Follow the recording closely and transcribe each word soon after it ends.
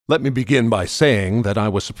Let me begin by saying that I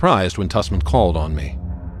was surprised when Tussman called on me.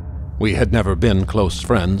 We had never been close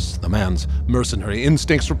friends. The man's mercenary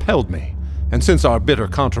instincts repelled me. And since our bitter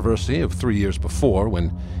controversy of 3 years before,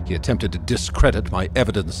 when he attempted to discredit my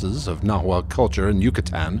evidences of Nahua culture in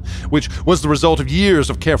Yucatan, which was the result of years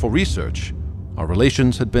of careful research, our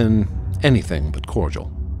relations had been anything but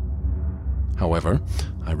cordial. However,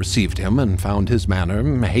 I received him and found his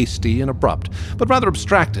manner hasty and abrupt, but rather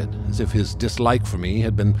abstracted, as if his dislike for me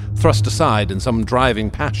had been thrust aside in some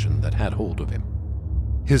driving passion that had hold of him.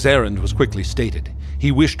 His errand was quickly stated.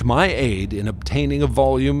 He wished my aid in obtaining a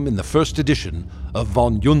volume in the first edition of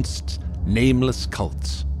von Junst's Nameless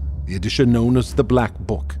Cults, the edition known as the Black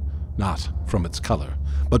Book, not from its color,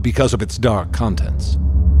 but because of its dark contents.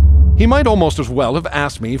 He might almost as well have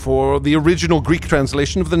asked me for the original Greek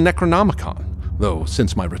translation of the Necronomicon, though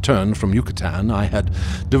since my return from Yucatan I had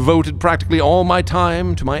devoted practically all my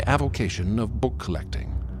time to my avocation of book collecting.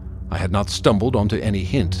 I had not stumbled onto any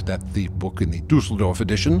hint that the book in the Dusseldorf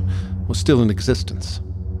edition was still in existence.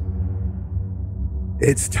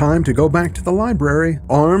 It's time to go back to the library,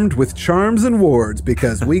 armed with charms and wards,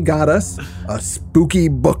 because we got us a spooky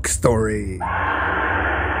book story.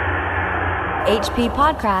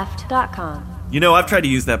 HPPodcraft.com. You know, I've tried to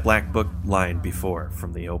use that Black Book line before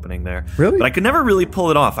from the opening there. Really? But I could never really pull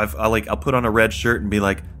it off. I'll put on a red shirt and be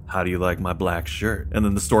like, how do you like my black shirt? And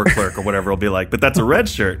then the store clerk or whatever will be like, but that's a red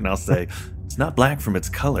shirt. And I'll say, it's not black from its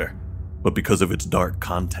color, but because of its dark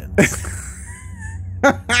contents.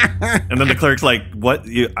 And then the clerk's like, what?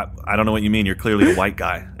 I don't know what you mean. You're clearly a white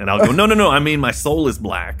guy. And I'll go, no. I mean, my soul is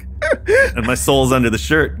black. And my soul's under the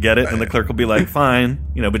shirt. Get it? And the clerk will be like, fine,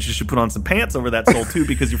 but you should put on some pants over that soul too,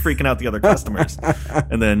 because you're freaking out the other customers.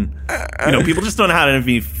 And then, people just don't know how to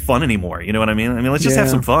be fun anymore. You know what I mean? Let's just have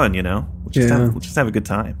some fun, Let's just have a good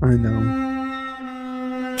time. I know.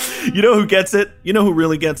 You know who gets it? You know who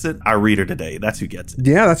really gets it? Our reader today. That's who gets it.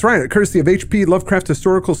 Yeah, that's right. Courtesy of HP Lovecraft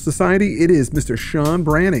Historical Society, it is Mr. Sean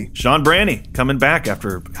Branney. Sean Branney coming back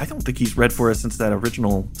after, I don't think he's read for us since that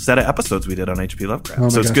original set of episodes we did on HP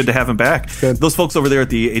Lovecraft. So it's good to have him back. Good. Those folks over there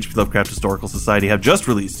at the HP Lovecraft Historical Society have just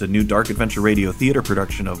released a new Dark Adventure Radio theater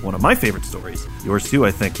production of one of my favorite stories. Yours too,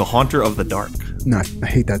 I think. The Haunter of the Dark. No, I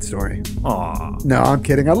hate that story. Aw. No, I'm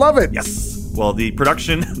kidding. I love it. Yes. Well, the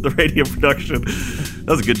production, the radio production, that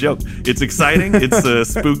was a good joke. It's exciting. It's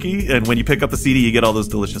spooky. And when you pick up the CD, you get all those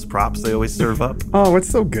delicious props they always serve up. Oh, it's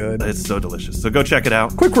so good. It's so delicious. So go check it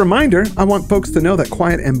out. Quick reminder, I want folks to know that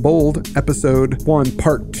Quiet and Bold Episode 1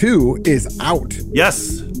 Part 2 is out.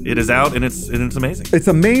 Yes, it is out, and it's amazing. It's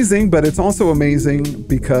amazing, but it's also amazing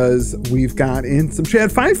because we've got in some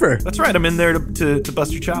Chad Pfeiffer. That's right. I'm in there to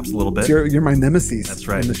bust your chops a little bit. You're my nemesis. That's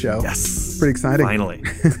right. In the show. Yes. Pretty exciting. Finally.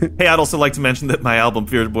 Hey, I'd also like to mention that my album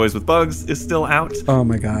Fear the Boys with Bugs is still out. Oh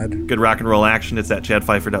my God. Good rock and roll action. It's at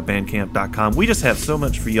chadpfeiffer.bandcamp.com. We just have so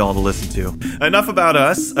much for y'all to listen to. Enough about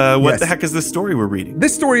us. What the heck is this story we're reading?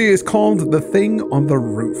 This story is called The Thing on the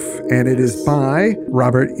Roof, and it is by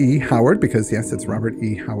Robert E. Howard, because yes, it's Robert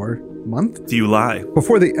E. Howard month. Do you lie?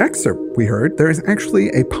 Before the excerpt we heard, there is actually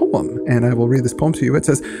a poem, and I will read this poem to you. It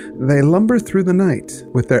says, "They lumber through the night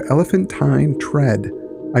with their elephantine tread.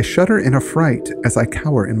 I shudder in affright as I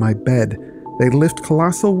cower in my bed. They lift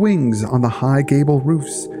colossal wings on the high gable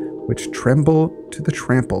roofs, which tremble to the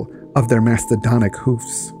trample of their mastodonic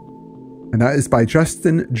hoofs." And that is by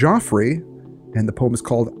Justin Joffrey, and the poem is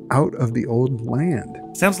called Out of the Old Land.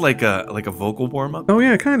 Sounds like a vocal warm-up. Oh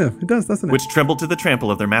yeah, kind of. It does, doesn't it? Which tremble to the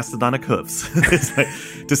trample of their mastodonic hoofs. It's like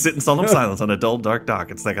to sit in solemn silence on a dull, dark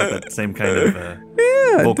dock. It's like that same kind of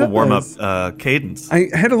vocal warm-up cadence. I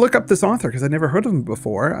had to look up this author because I'd never heard of him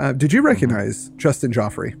before. Did you recognize Justin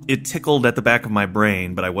Joffrey? It tickled at the back of my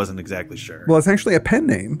brain, but I wasn't exactly sure. Well, it's actually a pen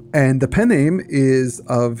name, and the pen name is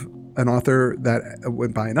of an author that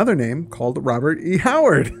went by another name called Robert E.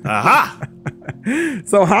 Howard. Aha!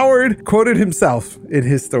 So Howard quoted himself in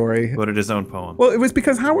his story. Quoted his own poem. Well, it was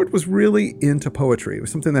because Howard was really into poetry. It was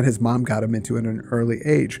something that his mom got him into at an early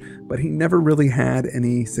age, but he never really had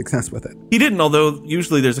any success with it. He didn't, although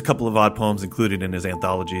usually there's a couple of odd poems included in his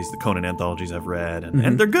anthologies, the Conan anthologies I've read,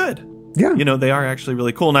 and they're good. Yeah. They are actually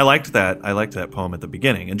really cool. And I liked that. I liked that poem at the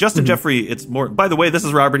beginning. And Justin Jeffrey, it's more, by the way, this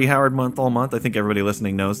is Robert E. Howard month all month. I think everybody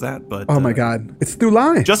listening knows that. But oh my God. It's through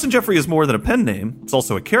lie. Justin Jeffrey is more than a pen name. It's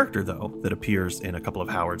also a character, though, that appears in a couple of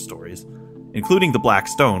Howard stories, including The Black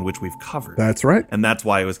Stone, which we've covered. That's right. And that's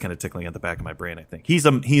why it was kind of tickling at the back of my brain, I think. He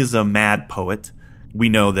is a mad poet. We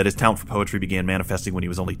know that his talent for poetry began manifesting when he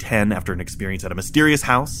was only 10 after an experience at a mysterious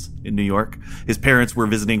house in New York. His parents were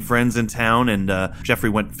visiting friends in town, and Jeffrey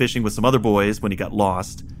went fishing with some other boys when he got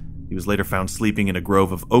lost. He was later found sleeping in a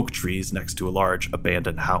grove of oak trees next to a large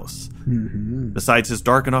abandoned house. Besides his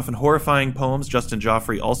dark and often horrifying poems, Justin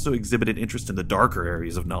Joffrey also exhibited interest in the darker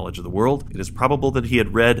areas of knowledge of the world. It is probable that he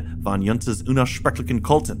had read von Juntz's Unausprechlichen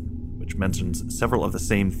Kulten, which mentions several of the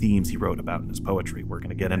same themes he wrote about in his poetry. We're going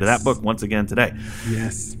to get into that book once again today.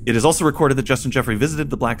 Yes. It is also recorded that Justin Joffrey visited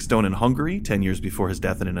the Black Stone in Hungary 10 years before his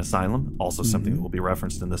death in an asylum, also something that will be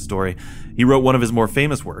referenced in this story. He wrote one of his more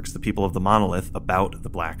famous works, The People of the Monolith, about the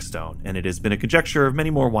Black Stone, and it has been a conjecture of many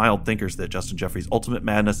more wild thinkers that Justin Joffrey's ultimate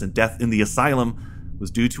madness and death in the asylum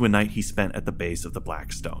was due to a night he spent at the base of the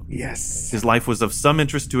Black Stone. Yes. His life was of some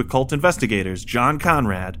interest to occult investigators John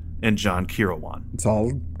Conrad and John Kirawan. It's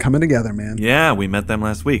all coming together, man. Yeah, we met them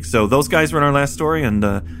last week. So those guys were in our last story, and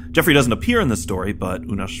Jeffrey doesn't appear in this story, but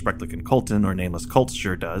Unausprechlichen Kulten, or Nameless Cults,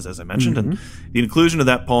 sure does, as I mentioned. And the inclusion of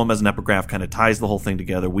that poem as an epigraph kind of ties the whole thing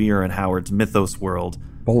together. We are in Howard's mythos world.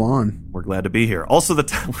 Full on. We're glad to be here. Also, we're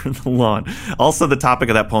in the lawn. Also, the topic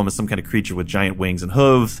of that poem is some kind of creature with giant wings and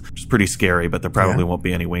hooves, which is pretty scary, but there probably won't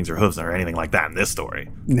be any wings or hooves or anything like that in this story.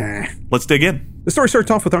 Nah. Let's dig in. The story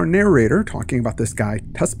starts off with our narrator talking about this guy,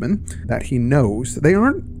 Tussman, that he knows. They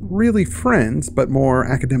aren't really friends, but more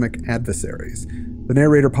academic adversaries. The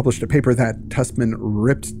narrator published a paper that Tussman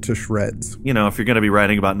ripped to shreds. You know, if you're going to be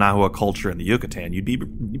writing about Nahua culture in the Yucatan, you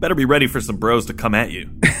better be ready for some bros to come at you.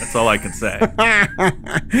 That's all I can say.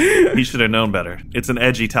 He should have known better. It's an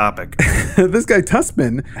edgy topic. This guy,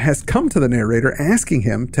 Tussman, has come to the narrator asking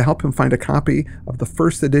him to help him find a copy of the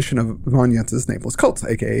first edition of von Juntz's Nameless Cults,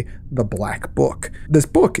 aka the Black Book. This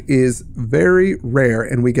book is very rare,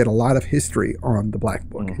 and we get a lot of history on the Black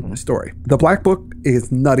Book in the story. The Black Book is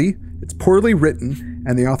nutty, it's poorly written,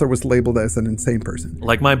 and the author was labeled as an insane person.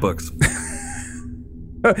 Like my books.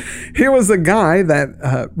 He was a guy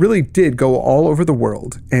that really did go all over the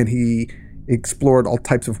world, and he explored all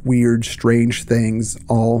types of weird, strange things,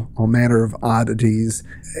 all manner of oddities.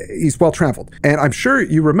 He's well-traveled. And I'm sure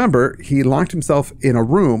you remember he locked himself in a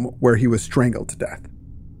room where he was strangled to death.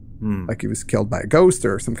 Like he was killed by a ghost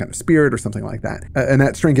or some kind of spirit or something like that. And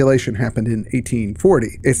that strangulation happened in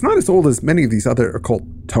 1840. It's not as old as many of these other occult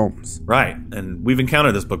tomes. Right. And we've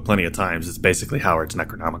encountered this book plenty of times. It's basically Howard's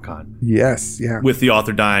Necronomicon. Yes, yeah. With the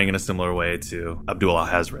author dying in a similar way to Abdul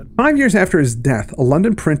Alhazred. 5 years after his death, a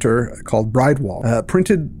London printer called Bridewell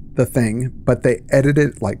printed the thing, but they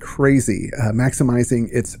edited it like crazy, maximizing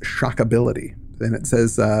its shockability. And it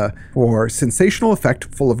says, for sensational effect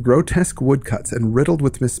full of grotesque woodcuts and riddled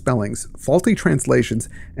with misspellings, faulty translations,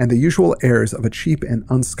 and the usual errors of a cheap and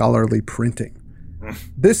unscholarly printing.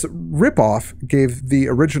 This ripoff gave the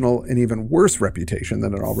original an even worse reputation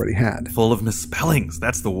than it already had. Full of misspellings.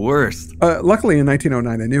 That's the worst. Luckily, in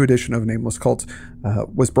 1909, a new edition of Nameless Cults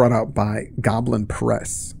was brought out by Goblin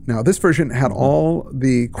Press. Now, this version had all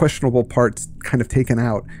the questionable parts kind of taken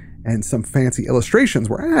out, and some fancy illustrations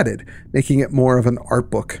were added, making it more of an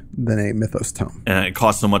art book than a mythos tome. And it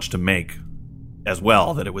cost so much to make as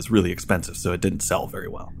well that it was really expensive, so it didn't sell very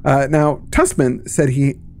well. Now, Tussman said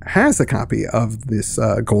he has a copy of this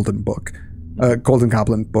Golden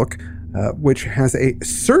Goblin book, which has a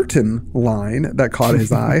certain line that caught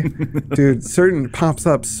his eye. Dude, certain pops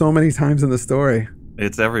up so many times in the story.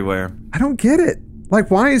 It's everywhere. I don't get it.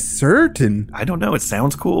 Like, why is certain? I don't know. It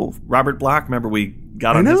sounds cool. Robert Bloch, remember we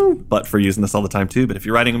got on his butt for using this all the time too, but if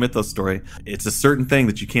you're writing a mythos story, it's a certain thing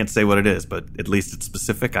that you can't say what it is, but at least it's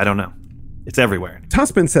specific. I don't know. It's everywhere.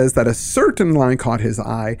 Tussman says that a certain line caught his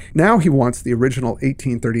eye. Now he wants the original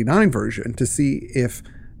 1839 version to see if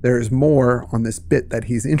there's more on this bit that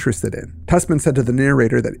he's interested in. Tussman said to the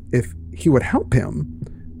narrator that if he would help him,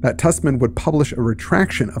 that Tussman would publish a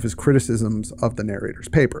retraction of his criticisms of the narrator's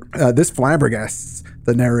paper. This flabbergasts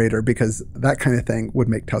the narrator because that kind of thing would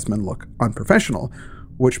make Tussman look unprofessional,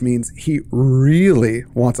 which means he really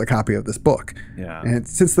wants a copy of this book. Yeah. And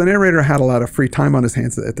since the narrator had a lot of free time on his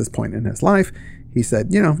hands at this point in his life, he said,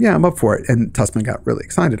 yeah, I'm up for it. And Tussman got really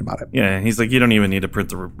excited about it. Yeah, he's like, you don't even need to print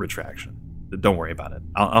the retraction. Don't worry about it.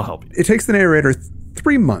 I'll help you. It takes the narrator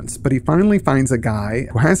 3 months, but he finally finds a guy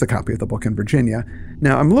who has a copy of the book in Virginia.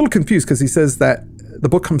 Now, I'm a little confused because he says that the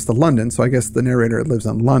book comes to London, so I guess the narrator lives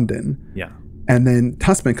in London. Yeah. And then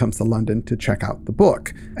Tussman comes to London to check out the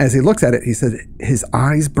book. As he looks at it, he said his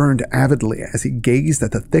eyes burned avidly as he gazed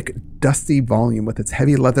at the thick, dusty volume with its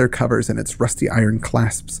heavy leather covers and its rusty iron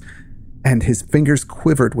clasps. And his fingers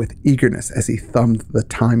quivered with eagerness as he thumbed the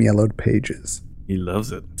time-yellowed pages. He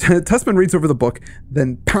loves it. Tussman reads over the book,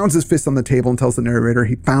 then pounds his fist on the table and tells the narrator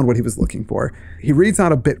he found what he was looking for. He reads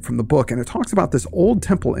out a bit from the book, and it talks about this old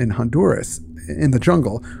temple in Honduras, in the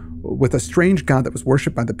jungle, with a strange god that was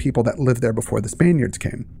worshipped by the people that lived there before the Spaniards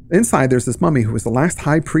came. Inside, there's this mummy who was the last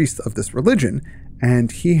high priest of this religion,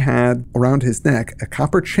 and he had around his neck a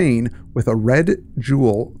copper chain with a red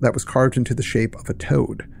jewel that was carved into the shape of a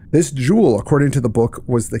toad. This jewel, according to the book,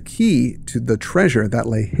 was the key to the treasure that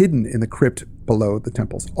lay hidden in the crypt below the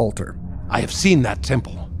temple's altar. I have seen that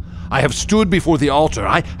temple. I have stood before the altar.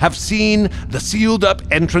 I have seen the sealed-up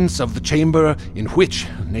entrance of the chamber in which,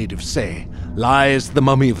 natives say, lies the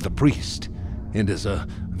mummy of the priest. It is a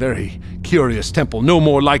very curious temple, no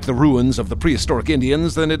more like the ruins of the prehistoric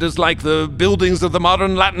Indians than it is like the buildings of the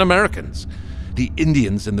modern Latin Americans. The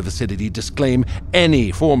Indians in the vicinity disclaim any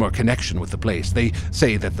former connection with the place. They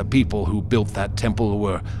say that the people who built that temple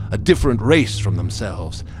were a different race from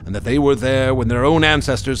themselves, and that they were there when their own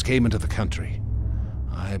ancestors came into the country.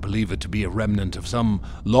 I believe it to be a remnant of some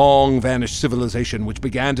long-vanished civilization which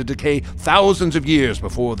began to decay thousands of years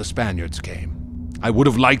before the Spaniards came. I would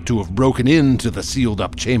have liked to have broken into the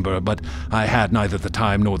sealed-up chamber, but I had neither the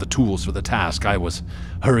time nor the tools for the task. I was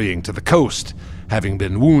hurrying to the coast, having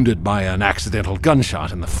been wounded by an accidental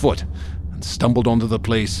gunshot in the foot, and stumbled onto the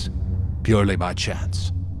place purely by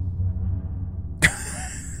chance.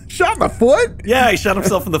 Shot in the foot? Yeah, he shot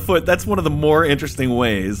himself in the foot. That's one of the more interesting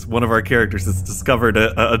ways one of our characters has discovered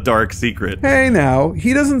a dark secret. Hey, now,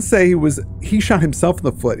 he doesn't say he shot himself in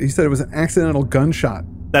the foot. He said it was an accidental gunshot.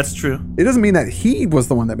 That's true. It doesn't mean that he was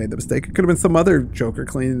the one that made the mistake. It could have been some other joker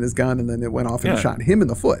cleaning his gun, and then it went off and shot him in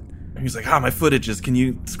the foot. He's like, my foot itches. Can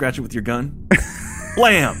you scratch it with your gun?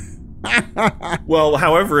 Blam! Well,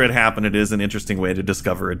 however it happened, it is an interesting way to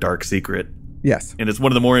discover a dark secret. Yes. And it's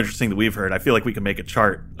one of the more interesting that we've heard. I feel like we can make a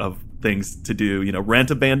chart of things to do.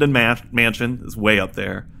 Rent abandoned mansion is way up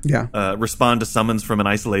there. Yeah. Respond to summons from an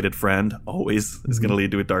isolated friend, always is going to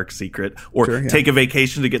lead to a dark secret. Or take a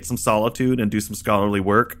vacation to get some solitude and do some scholarly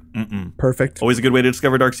work. Perfect. Always a good way to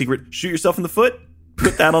discover a dark secret. Shoot yourself in the foot.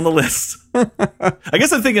 Put that on the list. I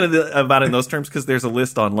guess I'm thinking about it in those terms because there's a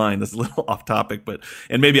list online that's a little off topic,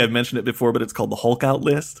 and maybe I've mentioned it before, but it's called the Hulk Out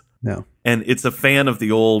list. No. And it's a fan of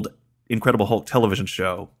the old Incredible Hulk television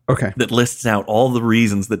show. Okay. That lists out all the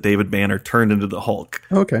reasons that David Banner turned into the Hulk.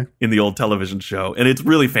 Okay. In the old television show. And it's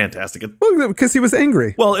really fantastic. Well, because he was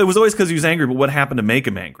angry. Well, it was always because he was angry, but what happened to make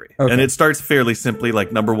him angry? Okay. And it starts fairly simply,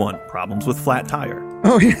 like, number 1, problems with flat tire.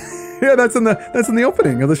 Oh, yeah. Yeah, that's in the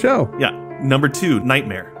opening of the show. Yeah. Number 2,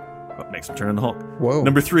 nightmare. What makes him turn into the Hulk? Whoa.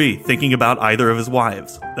 Number 3, thinking about either of his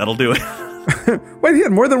wives. That'll do it. Wait, he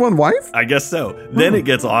had more than one wife? I guess so. Then it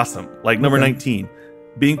gets awesome. Like number 19,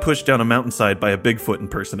 being pushed down a mountainside by a Bigfoot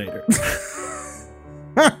impersonator.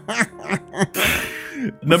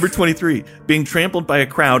 Number 23, being trampled by a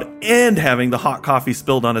crowd and having the hot coffee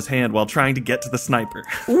spilled on his hand while trying to get to the sniper.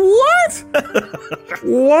 What?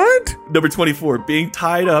 What? Number 24, being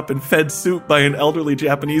tied up and fed soup by an elderly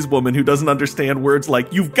Japanese woman who doesn't understand words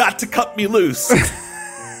like, "You've got to cut me loose."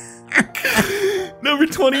 Number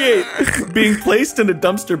 28, being placed in a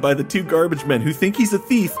dumpster by the 2 garbage men who think he's a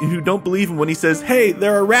thief and who don't believe him when he says, "Hey,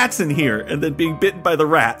 there are rats in here," and then being bitten by the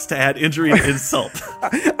rats to add injury and insult.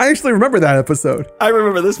 I actually remember that episode. I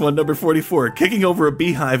remember this one, number 44, kicking over a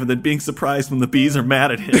beehive and then being surprised when the bees are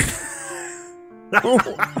mad at him.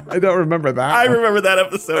 I don't remember that. I remember that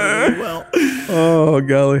episode really well. Oh,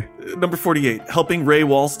 golly. Number 48, helping Ray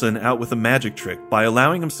Walston out with a magic trick by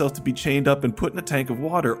allowing himself to be chained up and put in a tank of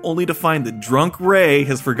water, only to find that drunk Ray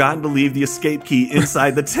has forgotten to leave the escape key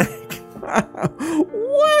inside the tank.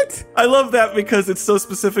 What? I love that because it's so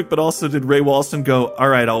specific, but also did Ray Walston go, "All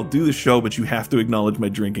right, I'll do the show, but you have to acknowledge my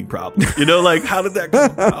drinking problem." Like, how did that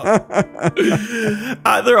come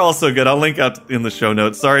about? They're all so good. I'll link out in the show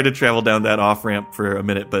notes. Sorry to travel down that off-ramp for a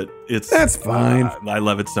minute, but that's fine. I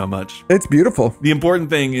love it so much. It's beautiful. The important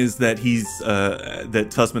thing is that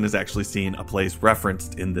that Tussman has actually seen a place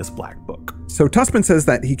referenced in this black book. So Tussman says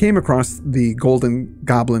that he came across the Golden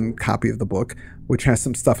Goblin copy of the book, which has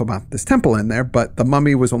some stuff about this temple in there, but the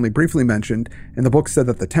mummy was only briefly mentioned, and the book said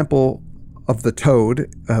that the temple of the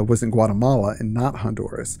toad was in Guatemala and not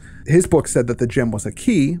Honduras. His book said that the gem was a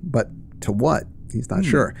key, but to what? He's not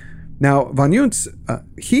sure. Now, von Juntz,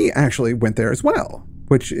 he actually went there as well,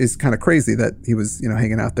 which is kind of crazy that he was,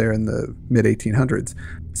 hanging out there in the mid-1800s.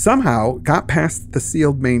 Somehow got past the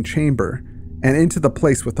sealed main chamber and into the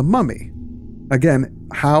place with the mummy. Again,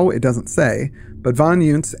 how, it doesn't say, but von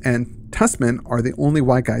Juntz and Tussman are the only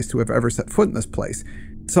white guys to have ever set foot in this place.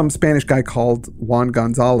 Some Spanish guy called Juan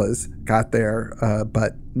Gonzalez got there,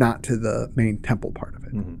 but not to the main temple part of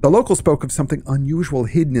it. Mm-hmm. The local spoke of something unusual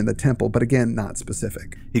hidden in the temple, but again, not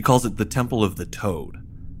specific. He calls it the Temple of the Toad.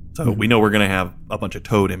 So we know we're going to have a bunch of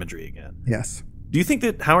toad imagery again. Yes. Do you think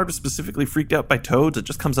that Howard was specifically freaked out by toads? It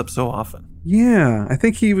just comes up so often. Yeah, I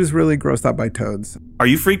think he was really grossed out by toads. Are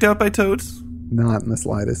you freaked out by toads? Not in the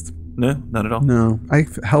slightest. No, not at all. No,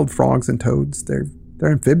 I've held frogs and toads. They're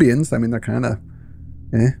amphibians. I mean, they're kind of,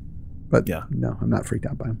 but Yeah. no, I'm not freaked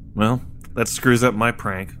out by them. Well, that screws up my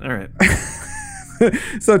prank. All right.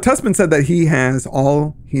 So Tussman said that he has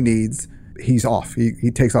all he needs. He's off.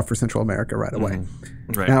 He takes off for Central America right away.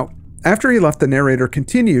 Right. Now, after he left, the narrator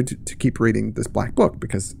continued to keep reading this black book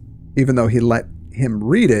because even though he let him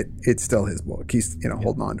read it, it's still his book. He's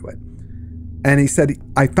holding on to it. And he said,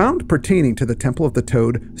 I found pertaining to the Temple of the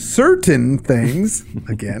Toad certain things,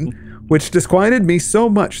 again, which disquieted me so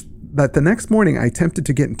much that the next morning I attempted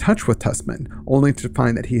to get in touch with Tussman, only to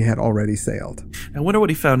find that he had already sailed. I wonder what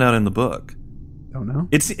he found out in the book. Don't know.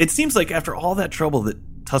 It seems like after all that trouble that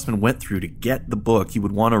Tussman went through to get the book, he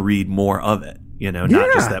would want to read more of it. Not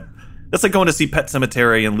just that. That's like going to see Pet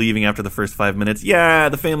Sematary and leaving after the first 5 minutes. Yeah,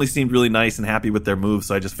 the family seemed really nice and happy with their move,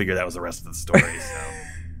 so I just figured that was the rest of the story.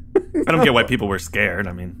 So I don't get why people were scared.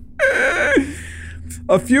 I mean,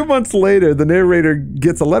 a few months later, the narrator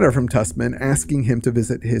gets a letter from Tussman asking him to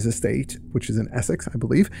visit his estate, which is in Essex, I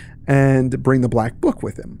believe, and bring the black book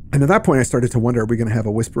with him. And at that point, I started to wonder, are we going to have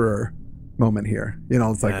a whisperer moment here?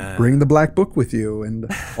 It's like, bring the black book with you and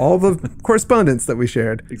all the correspondence that we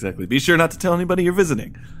shared. Exactly. Be sure not to tell anybody you're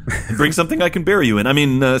visiting. And bring something I can bury you in. I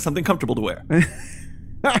mean, something comfortable to wear.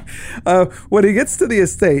 When he gets to the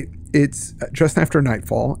estate, it's just after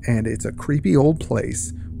nightfall, and it's a creepy old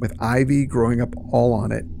place with ivy growing up all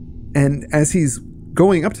on it. And as he's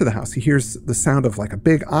going up to the house, he hears the sound of like a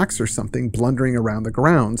big ox or something blundering around the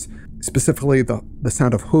grounds, specifically the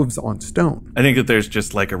sound of hooves on stone. I think that there's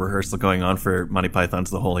just like a rehearsal going on for Monty Python's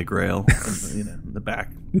The Holy Grail in the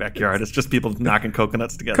backyard. It's just people knocking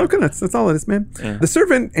coconuts together. Coconuts, that's all it is, man. Yeah. The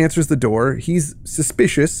servant answers the door. He's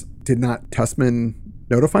suspicious. Did not Tussman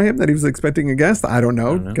notify him that he was expecting a guest? I don't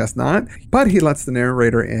know. Guess not. But he lets the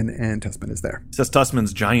narrator in, and Tussman is there. He says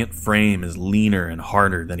Tussman's giant frame is leaner and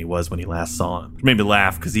harder than he was when he last saw him. Which made me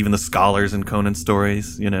laugh, because even the scholars in Conan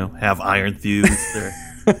stories, have iron thews.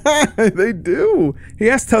 They do. He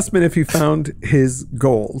asked Tussman if he found his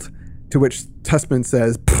gold, to which Tussman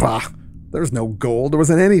says, "Pah, there's no gold. There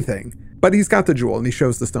wasn't anything." But he's got the jewel, and he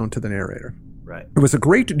shows the stone to the narrator. Right. It was a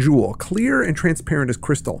great jewel, clear and transparent as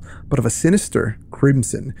crystal, but of a sinister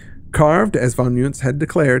crimson, carved, as von Muntz had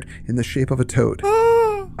declared, in the shape of a toad.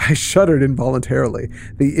 I shuddered involuntarily.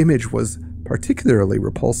 The image was particularly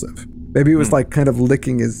repulsive. Maybe it was like kind of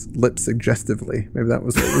licking his lips suggestively. Maybe that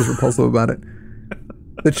was what was repulsive about it.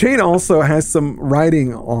 The chain also has some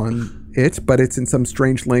writing on it, but it's in some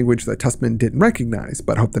strange language that Tussman didn't recognize,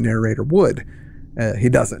 but hoped the narrator would. He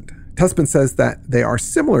doesn't. Tussman says that they are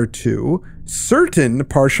similar to certain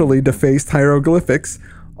partially defaced hieroglyphics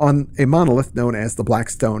on a monolith known as the Black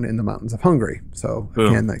Stone in the mountains of Hungary. So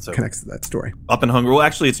again, that connects to that story. Up in Hungary. Well,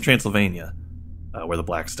 actually, it's Transylvania where the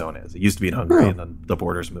Black Stone is. It used to be in Hungary, and then the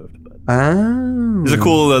borders moved. But there's a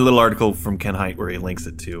cool little article from Ken Hite where he links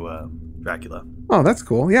it to Dracula. Oh, that's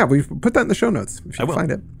cool. Yeah, we've put that in the show notes if you can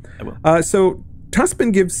find it. I will. So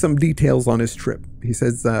Tussman gives some details on his trip. He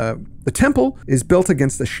says the temple is built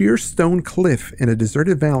against a sheer stone cliff in a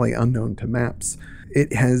deserted valley unknown to maps.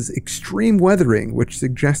 It has extreme weathering, which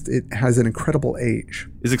suggests it has an incredible age.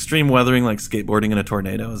 Is extreme weathering like skateboarding in a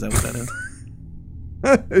tornado? Is that what that is?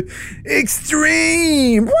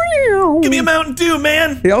 Extreme! Give me a Mountain Dew,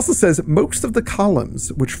 man! He also says most of the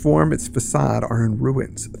columns which form its facade are in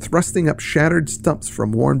ruins, thrusting up shattered stumps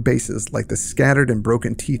from worn bases like the scattered and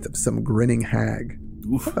broken teeth of some grinning hag.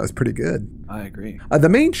 Oof. That was pretty good. I agree. The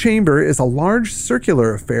main chamber is a large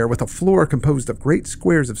circular affair with a floor composed of great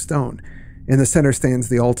squares of stone. In the center stands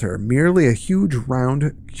the altar, merely a huge,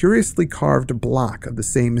 round, curiously carved block of the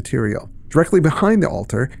same material. Directly behind the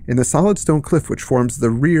altar, in the solid stone cliff which forms the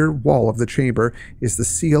rear wall of the chamber, is the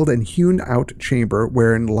sealed and hewn-out chamber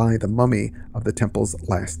wherein lie the mummy of the temple's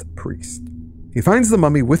last priest. He finds the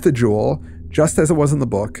mummy with the jewel, just as it was in the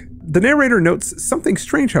book. The narrator notes something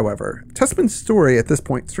strange, however. Tussman's story at this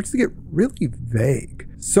point starts to get really vague.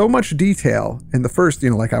 So much detail in the first,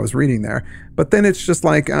 like I was reading there, but then it's just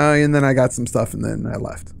like, and then I got some stuff and then I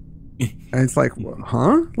left. And it's like,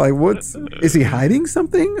 huh? Like, is he hiding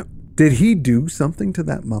something? Did he do something to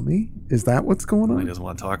that mummy? Is that what's going on? He doesn't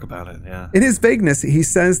want to talk about it, yeah. In his vagueness, he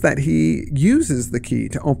says that he uses the key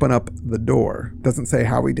to open up the door. Doesn't say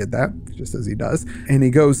how he did that, just as he does. And he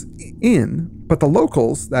goes in, but the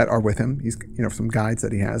locals that are with him, he's some guides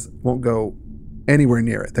that he has, won't go anywhere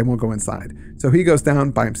near it. They won't go inside. So he goes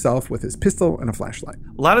down by himself with his pistol and a flashlight.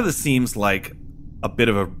 A lot of this seems like a bit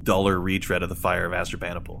of a duller retread of the Fire of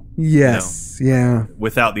Ashurbanipal. Yes, yeah.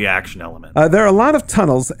 Without the action element. There are a lot of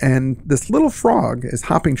tunnels, and this little frog is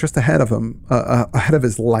hopping just ahead of him, ahead of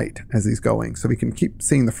his light as he's going. So he can keep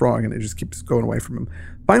seeing the frog, and it just keeps going away from him.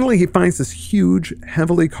 Finally, he finds this huge,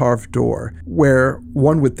 heavily carved door where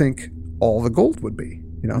one would think all the gold would be.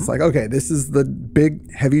 You know, it's like, okay, this is the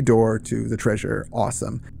big, heavy door to the treasure.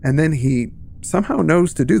 Awesome. And then he somehow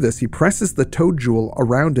knows to do this. He presses the toad jewel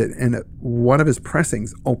around it, and one of his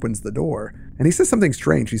pressings opens the door. And he says something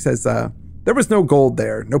strange. He says, there was no gold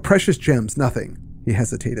there, no precious gems, nothing. He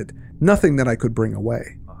hesitated. Nothing that I could bring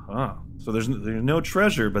away. Uh-huh. So there's no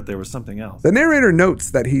treasure, but there was something else. The narrator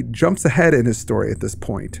notes that he jumps ahead in his story at this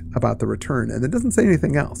point about the return, and it doesn't say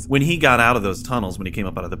anything else. When he got out of those tunnels, when he came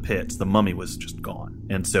up out of the pits, the mummy was just gone.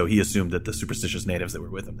 And so he assumed that the superstitious natives that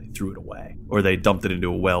were with him, they threw it away. Or they dumped it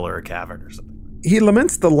into a well or a cavern or something. He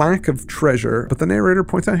laments the lack of treasure, but the narrator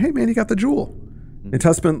points out, hey man, you got the jewel. And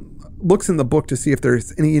Tussman looks in the book to see if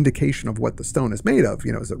there's any indication of what the stone is made of.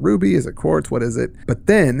 You know, is it ruby? Is it quartz? What is it? But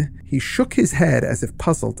then he shook his head as if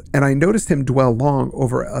puzzled, and I noticed him dwell long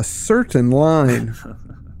over a certain line.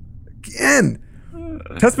 Again,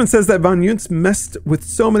 Tussman says that von Juntz messed with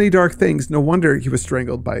so many dark things. No wonder he was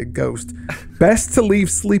strangled by a ghost. Best to leave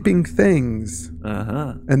sleeping things.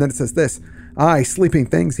 Uh-huh. And then it says this. Aye, sleeping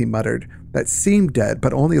things, he muttered, that seem dead,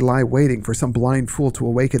 but only lie waiting for some blind fool to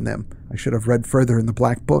awaken them. I should have read further in the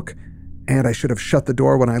black book, and I should have shut the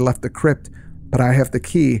door when I left the crypt, but I have the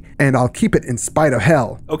key, and I'll keep it in spite of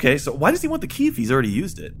hell. Okay, so why does he want the key if he's already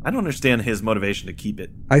used it? I don't understand his motivation to keep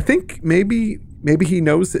it. I think maybe he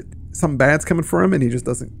knows that some bad's coming for him, and he just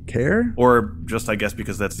doesn't care. Or just, I guess,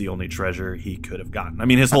 because that's the only treasure he could have gotten. I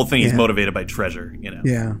mean, his whole thing is motivated by treasure, you know.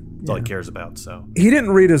 Yeah. That's all he cares about, so. He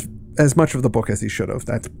didn't read as much of the book as he should have.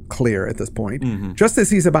 That's clear at this point. Mm-hmm. Just as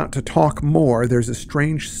he's about to talk more, there's a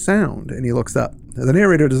strange sound, and he looks up. The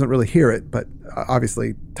narrator doesn't really hear it, but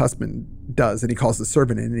obviously Tussman does, and he calls the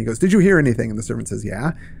servant in, and he goes, did you hear anything? And the servant says,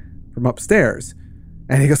 yeah, from upstairs.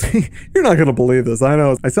 And he goes, you're not going to believe this. I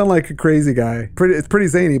know. I sound like a crazy guy. It's pretty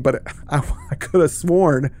zany, but I could have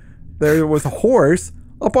sworn there was a horse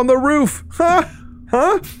up on the roof.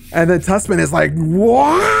 Huh? And then Tussman is like,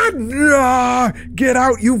 what? No! Get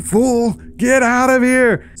out, you fool. Get out of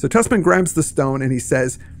here. So Tussman grabs the stone and he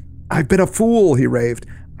says, I've been a fool, he raved.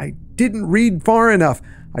 I didn't read far enough.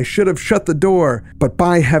 I should have shut the door. But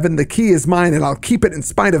by heaven, the key is mine and I'll keep it in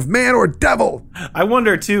spite of man or devil. I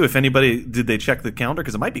wonder, too, if did they check the calendar?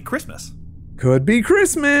 Because it might be Christmas. Could be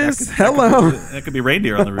Christmas. Hello. That could be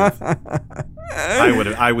reindeer on the roof.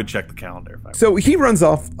 I would check the calendar. So he runs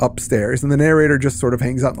off upstairs, and the narrator just sort of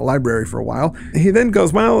hangs out in the library for a while. He then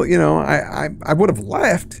goes, well, you know, I would have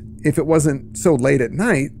left if it wasn't so late at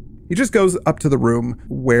night. He just goes up to the room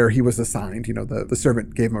where he was assigned. You know, the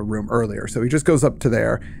servant gave him a room earlier. So he just goes up to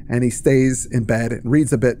there, and he stays in bed and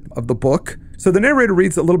reads a bit of the book. So the narrator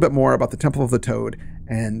reads a little bit more about the Temple of the Toad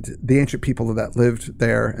and the ancient people that lived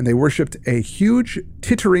there, and they worshipped a huge,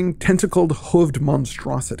 tittering, tentacled, hooved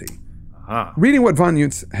monstrosity. Uh-huh. Reading what von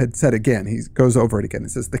Juntz had said again, he goes over it again.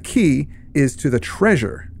 It says, the key is to the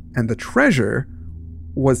treasure, and the treasure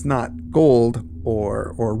was not gold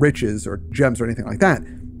or riches or gems or anything like that.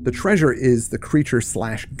 The treasure is the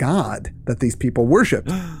creature/god that these people worshiped.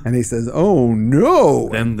 And he says, oh no.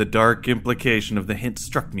 Then the dark implication of the hint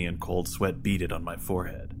struck me and cold sweat beaded on my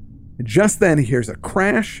forehead. And just then he hears a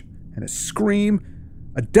crash and a scream,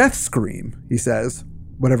 a death scream, he says,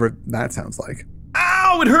 whatever that sounds like.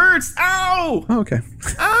 Ow, it hurts! Ow! Oh, okay.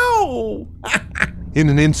 Ow! In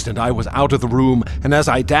an instant, I was out of the room, and as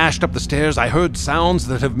I dashed up the stairs, I heard sounds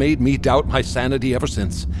that have made me doubt my sanity ever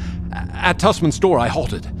since. At Tussman's door, I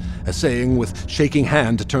halted, essaying with shaking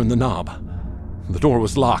hand to turn the knob. The door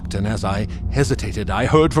was locked, and as I hesitated, I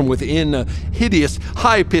heard from within a hideous,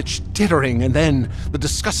 high-pitched tittering, and then the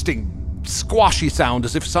disgusting, squashy sound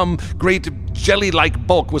as if some great jelly-like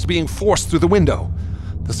bulk was being forced through the window.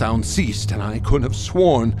 The sound ceased, and I could have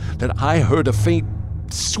sworn that I heard a faint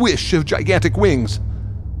swish of gigantic wings.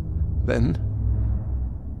 Then,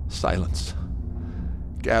 silence.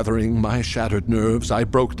 Gathering my shattered nerves, I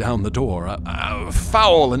broke down the door. A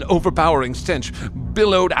foul and overpowering stench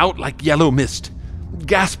billowed out like yellow mist.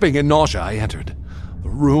 Gasping in nausea, I entered. The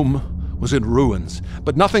room was in ruins,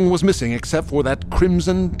 but nothing was missing except for that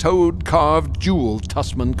crimson toad-carved jewel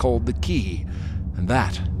Tussman called the key, and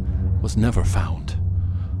that was never found.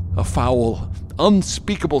 A foul,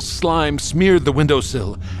 unspeakable slime smeared the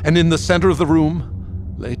windowsill, and in the center of the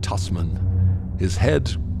room lay Tussman, his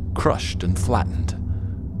head crushed and flattened,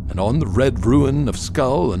 and on the red ruin of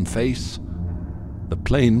skull and face, the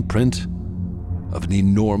plain print of an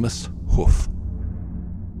enormous hoof.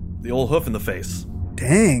 The old hoof in the face.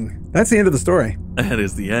 Dang. That's the end of the story. That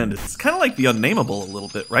is the end. It's kind of like The Unnameable a little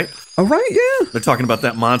bit, right? Oh, right, yeah. They're talking about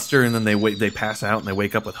that monster, and then they pass out, and they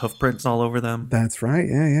wake up with hoof prints all over them. That's right,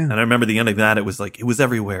 yeah. And I remember the end of that, it was like, it was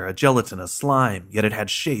everywhere, a gelatin, a slime, yet it had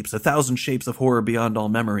shapes, 1,000 shapes of horror beyond all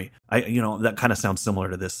memory. That kind of sounds similar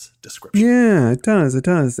to this description. Yeah, it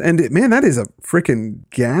does. And man, that is a freaking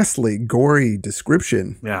ghastly, gory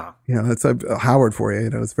description. Yeah. That's a Howard for you.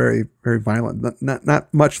 It's very, very violent.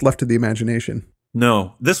 Not much left to the imagination.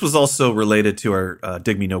 No, this was also related to our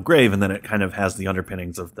Dig Me No Grave, and then it kind of has the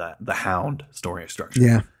underpinnings of the Hound story structure.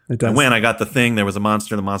 Yeah, it does. And when I got the thing, there was a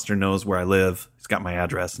monster. The monster knows where I live. He's got my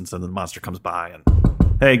address, and so the monster comes by and,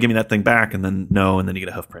 hey, give me that thing back, and then no, and then you get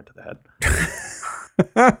a hoof print to the head.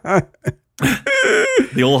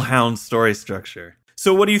 The old Hound story structure.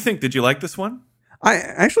 So what do you think? Did you like this one?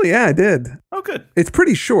 I did. Oh, good. It's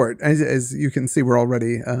pretty short, as you can see. We're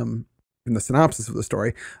already in the synopsis of the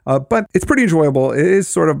story, but it's pretty enjoyable. It is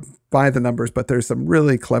sort of by the numbers, but there's some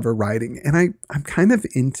really clever writing, and I'm kind of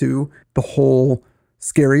into the whole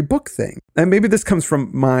scary book thing. And maybe this comes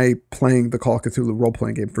from my playing the Call of Cthulhu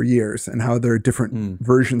role-playing game for years, and how there are different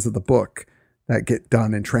versions of the book that get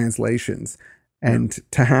done in translations. And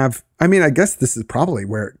to have, I guess this is probably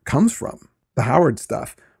where it comes from, the Howard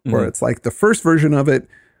stuff, where it's like the first version of it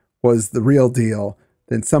was the real deal.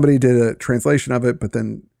 Then somebody did a translation of it, but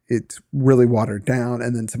then it's really watered down.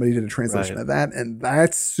 And then somebody did a translation of that, and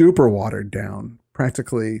that's super watered down.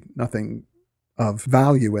 Practically nothing of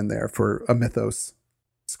value in there for a mythos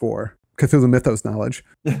score, Cthulhu mythos knowledge.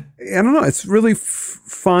 I don't know. It's really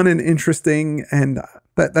fun and interesting. And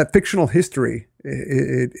that fictional history,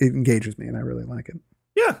 it engages me, and I really like it.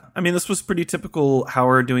 Yeah, this was pretty typical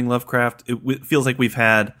Howard doing Lovecraft. It feels like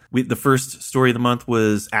the first story of the month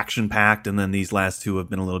was action-packed, and then these last two have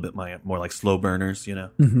been a little bit more like slow burners, Yeah.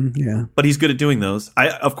 But he's good at doing those.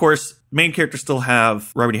 Of course, main characters still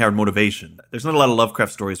have Robert E. Howard motivation. There's not a lot of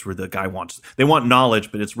Lovecraft stories where the guy they want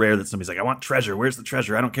knowledge, but it's rare that somebody's like, I want treasure. Where's the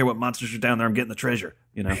treasure? I don't care what monsters are down there. I'm getting the treasure,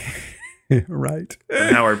 Right.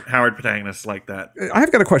 And Howard protagonists like that.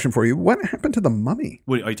 I've got a question for you. What happened to the mummy?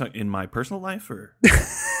 Wait, are you talking in my personal life or?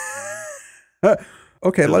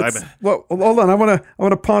 Okay, well, hold on. I want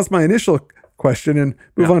to pause my initial question and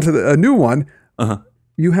move on to a new one.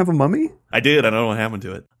 You have a mummy? I did. I don't know what happened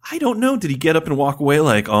to it. I don't know. Did he get up and walk away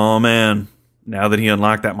like, oh man, now that he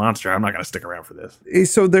unlocked that monster, I'm not going to stick around for this?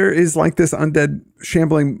 So there is like this undead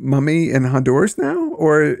shambling mummy in Honduras now?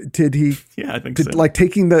 Or did he, I think so. Like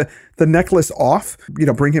taking the necklace off,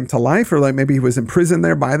 bring him to life? Or like maybe he was imprisoned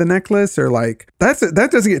there by the necklace? Or like, that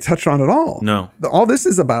doesn't get touched on at all. No. All this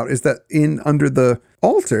is about is that under the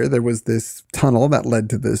altar, there was this tunnel that led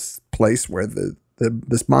to this place where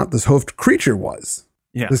this hoofed creature was.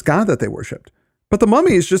 Yeah. This god that they worshipped. But the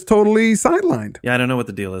mummy is just totally sidelined. Yeah, I don't know what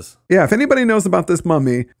the deal is. Yeah, if anybody knows about this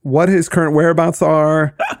mummy, what his current whereabouts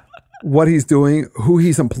are, what he's doing, who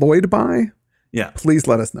he's employed by, please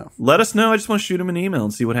let us know. Let us know. I just want to shoot him an email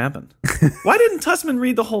and see what happened. Why didn't Tussman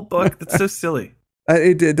read the whole book? That's so silly.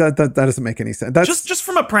 That doesn't make any sense. That's just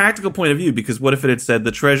from a practical point of view, because what if it had said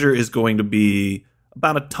the treasure is going to be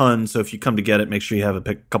about a ton, so if you come to get it, make sure you have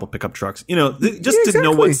a couple pickup trucks. To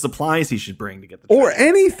know what supplies he should bring to get the treasure. Or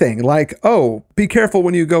anything like, be careful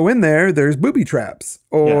when you go in there, there's booby traps.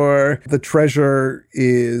 Or the treasure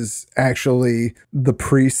is actually the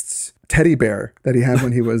priest's teddy bear that he had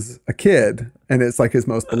when he was a kid, and it's like his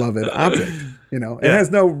most beloved object. It has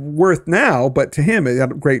no worth now, but to him, it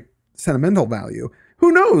had great sentimental value.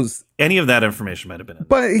 Who knows? Any of that information might have been in.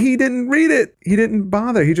 But he didn't read it. He didn't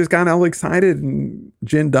bother. He just got all excited and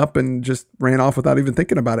ginned up and just ran off without even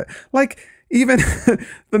thinking about it. Like, even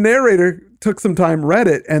the narrator took some time, read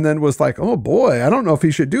it, and then was like, oh boy, I don't know if he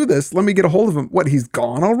should do this. Let me get a hold of him. What, he's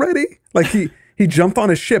gone already? Like, he jumped on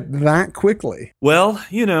a ship that quickly. Well,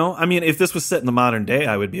 if this was set in the modern day,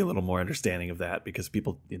 I would be a little more understanding of that, because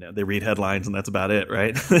people, they read headlines and that's about it,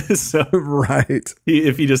 right? So, right.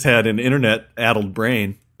 If he just had an internet-addled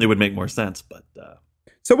brain, it would make more sense. But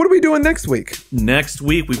so what are we doing next week? Next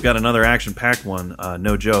week, we've got another action-packed one.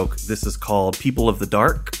 No joke. This is called People of the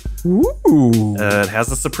Dark. Ooh. It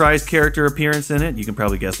has a surprise character appearance in it. You can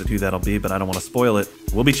probably guess who that'll be, but I don't want to spoil it.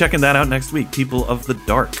 We'll be checking that out next week. People of the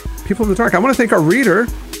Dark. People of the Dark. I want to thank our reader,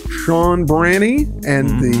 Sean Branny,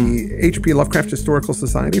 and the H.P. Lovecraft Historical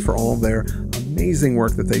Society for all of their amazing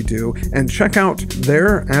work that they do. And check out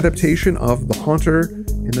their adaptation of The Haunter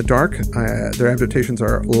in the Dark. Their adaptations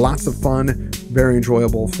are lots of fun, very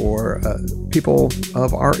enjoyable for people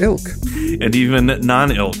of our ilk. And even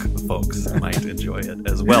non-ilk folks might enjoy it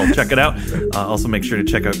as well. Check it out. Also make sure to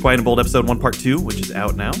check out Quiet and Bold episode 1 Part 2, which is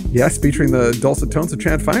out now. Yes, featuring the dulcet tones of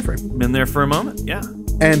Chad Pfeiffer. Been there for a moment, yeah.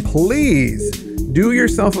 And please do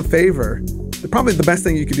yourself a favor. Probably the best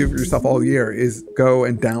thing you can do for yourself all year is go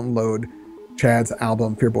and download Chad's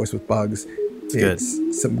album, Fear Boys with Bugs.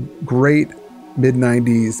 It's some great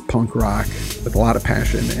mid-90s punk rock with a lot of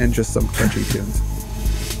passion and just some catchy tunes.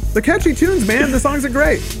 The catchy tunes, man. The songs are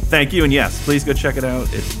great. Thank you. And yes, please go check it out.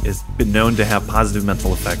 It has been known to have positive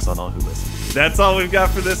mental effects on all who listen. That's all we've got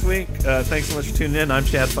for this week. Thanks so much for tuning in. I'm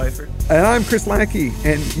Chad Pfeiffer. And I'm Chris Lackey.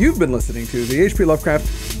 And you've been listening to the H.P.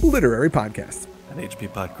 Lovecraft Literary Podcast. At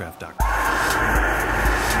hppodcraft.com.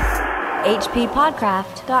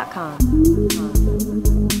 hppodcraft.com.